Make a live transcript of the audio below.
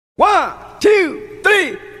1, 2,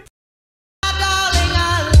 3.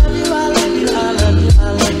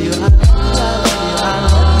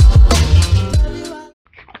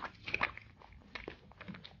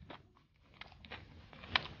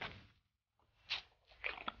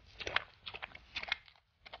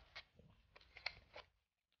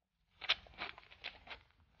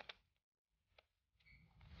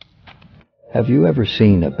 Have you ever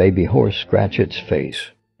seen a baby horse scratch its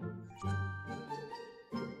face?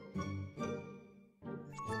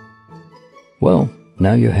 Well,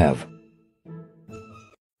 now you have.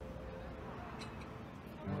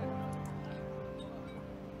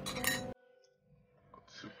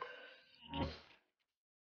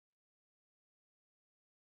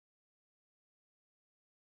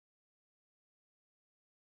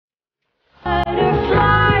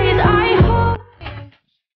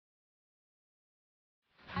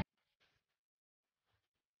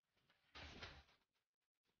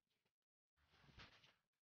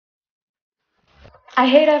 I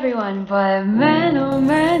hate everyone, but man, oh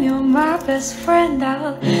man, you're my best friend.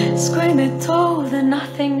 I'll scream it to the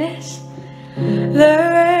nothingness.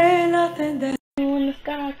 There ain't nothing that when the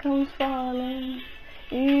sky comes falling,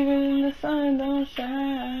 even the sun don't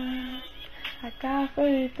shine. I got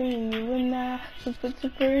faith in you and I, so put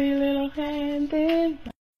your pretty little hand in.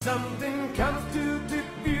 Something comes to tip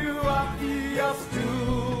you off your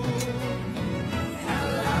stool.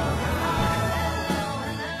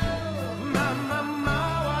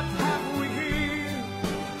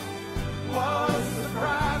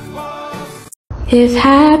 If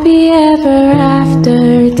happy ever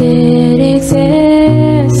after did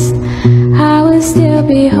exist, I would still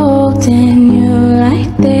be holding you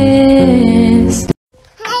like this.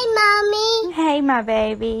 Hey, Mommy. Hey, my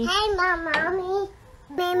baby. Hey, Mommy.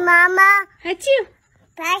 Hey, Mama. Achoo.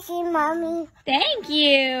 Thank you, Mommy. Thank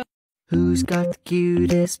you. Who's got the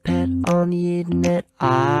cutest pet on the internet?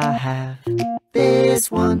 I have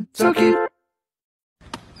this one, so cute.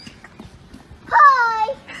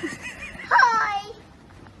 Hi. Hi.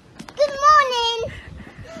 Good morning.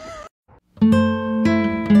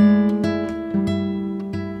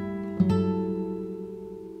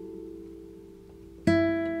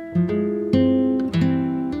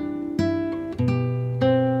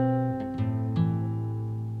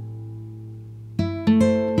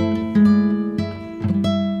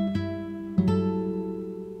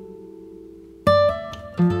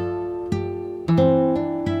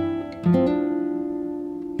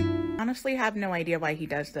 Honestly have no idea why he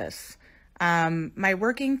does this. My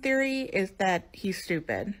working theory is that he's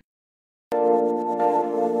stupid.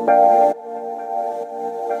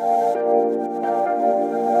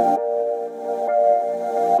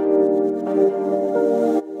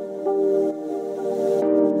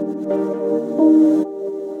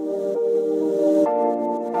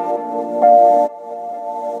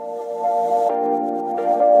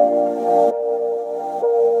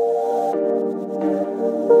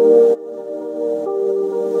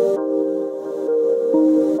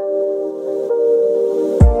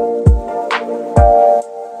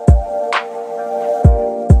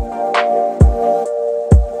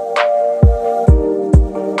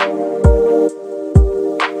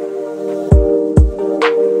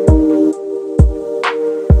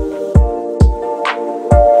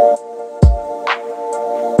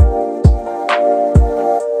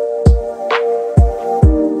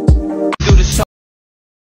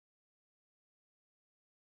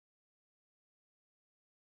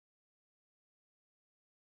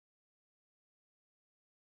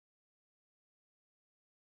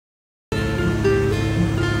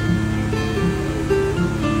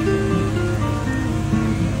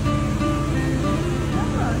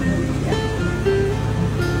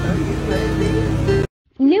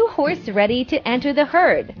 New horse ready to enter the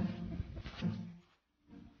herd.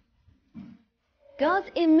 Goes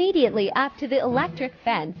immediately up to the electric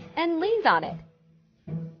fence and leans on it.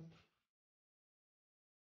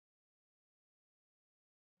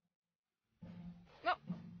 No.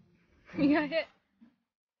 You got hit.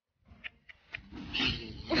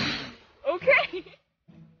 Okay.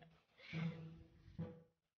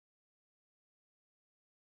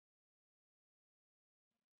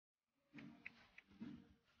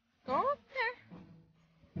 Go up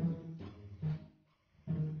there.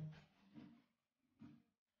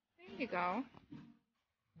 There you go.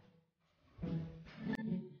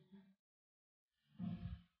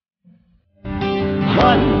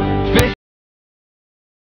 Run, fish.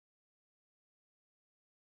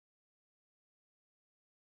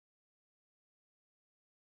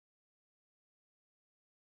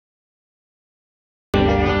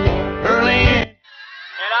 Early in.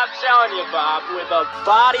 And I've telling you, Bob, with a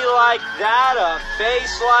body like that, a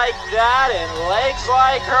face like that, and legs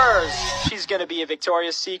like hers, she's gonna be a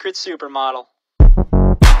Victoria's Secret supermodel.